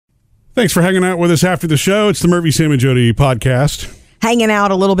Thanks for hanging out with us after the show. It's the Murphy, Sam, and Jody podcast. Hanging out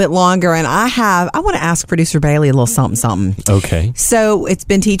a little bit longer, and I want to ask producer Bailey a little something. Okay. So it's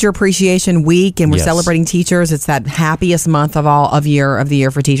been Teacher Appreciation Week, and we're celebrating teachers. It's that happiest month of the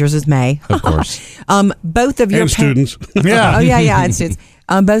year for teachers is May. Of course. Both of your students. Yeah. And students.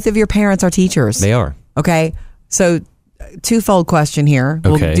 Both of your parents are teachers. They are. Okay. So twofold question here.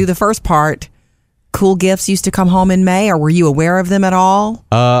 Okay. We'll do the first part. Cool gifts used to come home in May, or were you aware of them at all?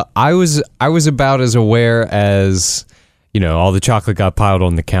 I was about as aware as, all the chocolate got piled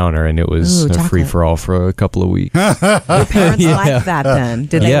on the counter, and it was a free-for-all for a couple of weeks. Your parents liked that then?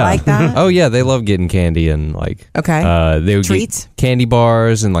 Did they like that? Oh, yeah. They love getting candy and, they would treats? Get candy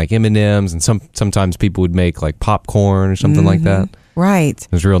bars and, M&Ms, and sometimes people would make, popcorn or something like that. Right.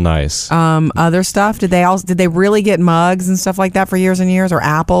 It was real nice. Other stuff? Did they really get mugs and stuff like that for years and years, or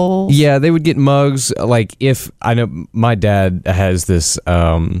apples? Yeah, they would get mugs. If I know my dad has this,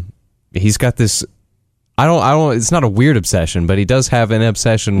 he's got this. I don't. It's not a weird obsession, but he does have an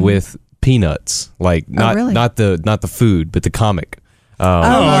obsession with peanuts. Not the food, but the comic.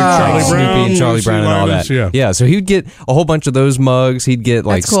 Charlie Snoopy Brown, and Charlie Brown and all that. Yeah. So he'd get a whole bunch of those mugs. He'd get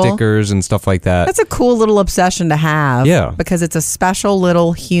stickers and stuff like that. That's a cool little obsession to have. Yeah. Because it's a special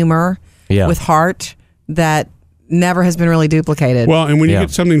little humor with heart that never has been really duplicated. Well, and when you get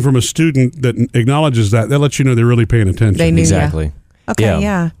something from a student that acknowledges that lets you know they're really paying attention. They knew. Exactly. Okay,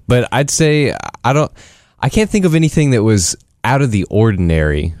 yeah. But I'd say I can't think of anything that was out of the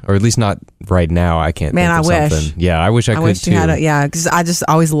ordinary, or at least not right now. I can't think of something. Wish. Yeah, I wish I could wish too. You had because I just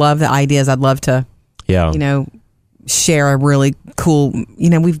always love the ideas. I'd love to, share a really cool,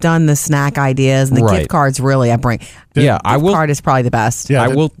 we've done the snack ideas and the gift cards really I bring. Gift card is probably the best. Yeah,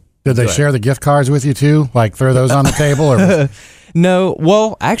 Did they share the gift cards with you too? Throw those on the table? Or No,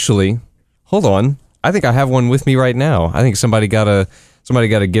 well, actually, hold on. I think I have one with me right now. I think somebody got a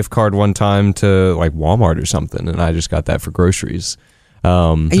gift card one time to Walmart or something, and I just got that for groceries.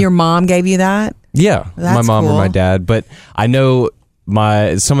 And your mom gave you that? Yeah, that's my mom cool. or my dad. But I know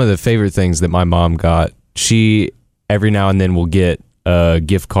some of the favorite things that my mom got. She every now and then will get a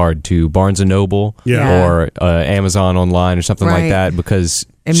gift card to Barnes and Noble or Amazon online or something like that, because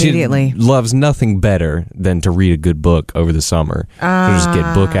immediately she loves nothing better than to read a good book over the summer. She'll just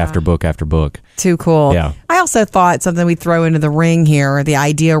get book after book after book. Too cool. Yeah. I also thought something we'd throw into the ring here, the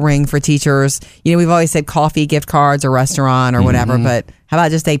idea ring for teachers. We've always said coffee gift cards or restaurant or whatever, but how about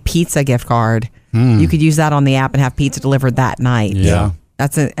just a pizza gift card? You could use that on the app and have pizza delivered that night. Yeah.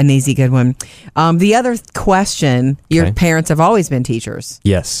 That's an easy, good one. The other question, your parents have always been teachers.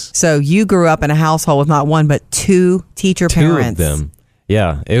 Yes. So you grew up in a household with not one, but two teacher parents. Two of them.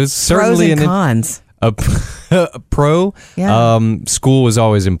 Yeah. It was Pros certainly and cons. A pro. Yeah. School was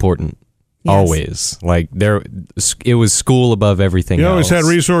always important. Yes. Always. It was school above everything else. You always had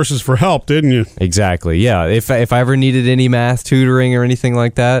resources for help, didn't you? Exactly. Yeah. If I ever needed any math tutoring or anything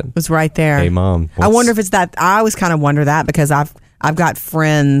like that, It was right there. hey, Mom. I wonder if it's that. I always kind of wonder that because I've got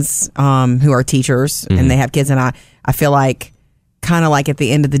friends who are teachers and they have kids, and I feel like kind of like at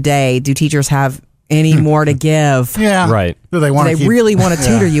the end of the day, do teachers have any more to give? Yeah. Right. Do they want to really want to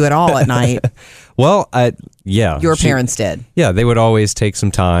tutor you at all at night? Well, yeah. Your parents did. Yeah, they would always take some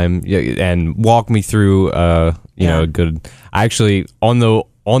time and walk me through, a good. Actually, on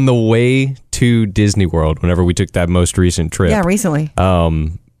the way to Disney World, whenever we took that most recent trip. Yeah, recently.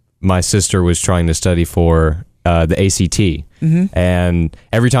 My sister was trying to study for the ACT, and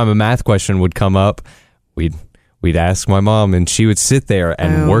every time a math question would come up, we'd ask my mom, and she would sit there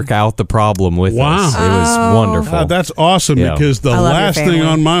and work out the problem with us. It was wonderful. That's awesome, because the last thing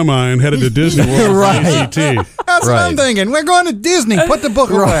on my mind headed to Disney World Right. ACT. That's what I'm thinking. We're going to Disney. Put the book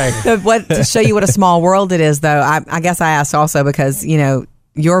away. To show you what a small world it is, though, I guess I asked also because,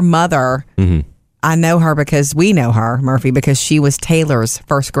 your mother, I know her because we know her, Murphy, because she was Taylor's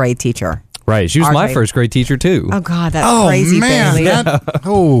first grade teacher. Right. She was my first grade teacher, too. Oh, God, that's crazy, man.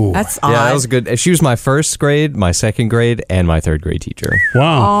 Bailey. That's odd. Yeah, that was good. She was my first grade, my second grade, and my third grade teacher.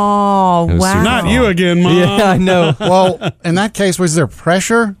 Wow. Oh, wow. Not you again, Mom. Yeah, I know. Well, in that case, was there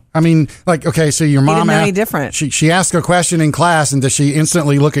pressure? I mean, so your mom didn't know any different. She asked a question in class, and does she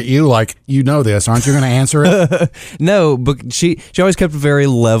instantly look at you like, you know this, aren't you going to answer it? No, but she always kept a very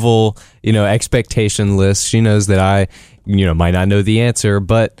level, expectation list. She knows that I, might not know the answer,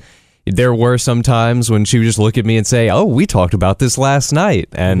 but there were some times when she would just look at me and say, "Oh, we talked about this last night."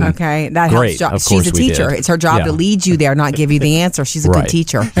 And okay, that great. helps. Of course, she's a teacher. It's her job to lead you there, not give you the answer. She's a good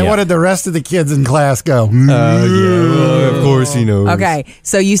teacher. And what did the rest of the kids in class go? Of course he knows. Okay,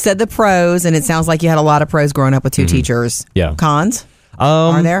 so you said the pros, and it sounds like you had a lot of pros growing up with two teachers. Yeah. Cons?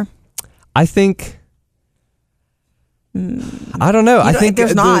 Are there? I think I don't know. I think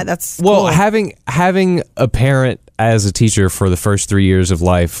there's not. That's well, cool. having a parent as a teacher for the first 3 years of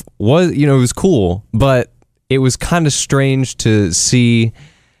life was, it was cool, but it was kind of strange to see.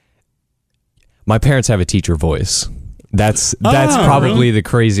 My parents have a teacher voice. That's probably really? the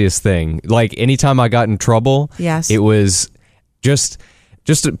craziest thing. Like anytime I got in trouble, Yes. it was just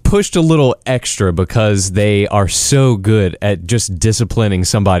pushed a little extra because they are so good at just disciplining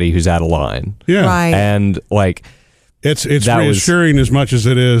somebody who's out of line. Yeah. Right. And like It's That was- reassuring as much as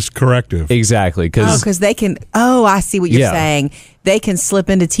it is corrective. exactly Oh, because because they can. Oh, I see what you're Yeah. saying. They can slip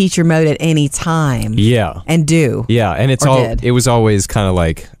into teacher mode at any time. yeah. And do. Yeah, and Or did. it was always kind of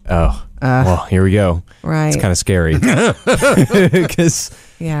like, oh, well, here we go. Right. It's kind of scary. Because,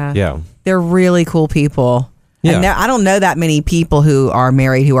 Yeah. yeah. They're really cool people. Yeah. And I don't know that many people who are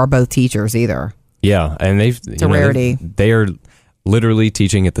married who are both teachers either. Yeah, and it's a rarity. They are literally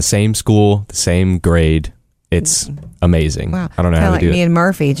teaching at the same school, the same grade. It's amazing. Wow. I don't know Kinda how like they do me it. and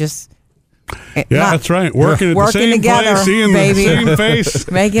Murphy just Yeah, that's right. Working at the Working same together, place, seeing baby. the same face.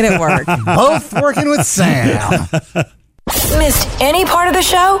 making it work. Both working with Sam. Missed any part of the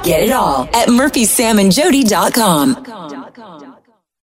show? Get it all at murphysamandjody.com.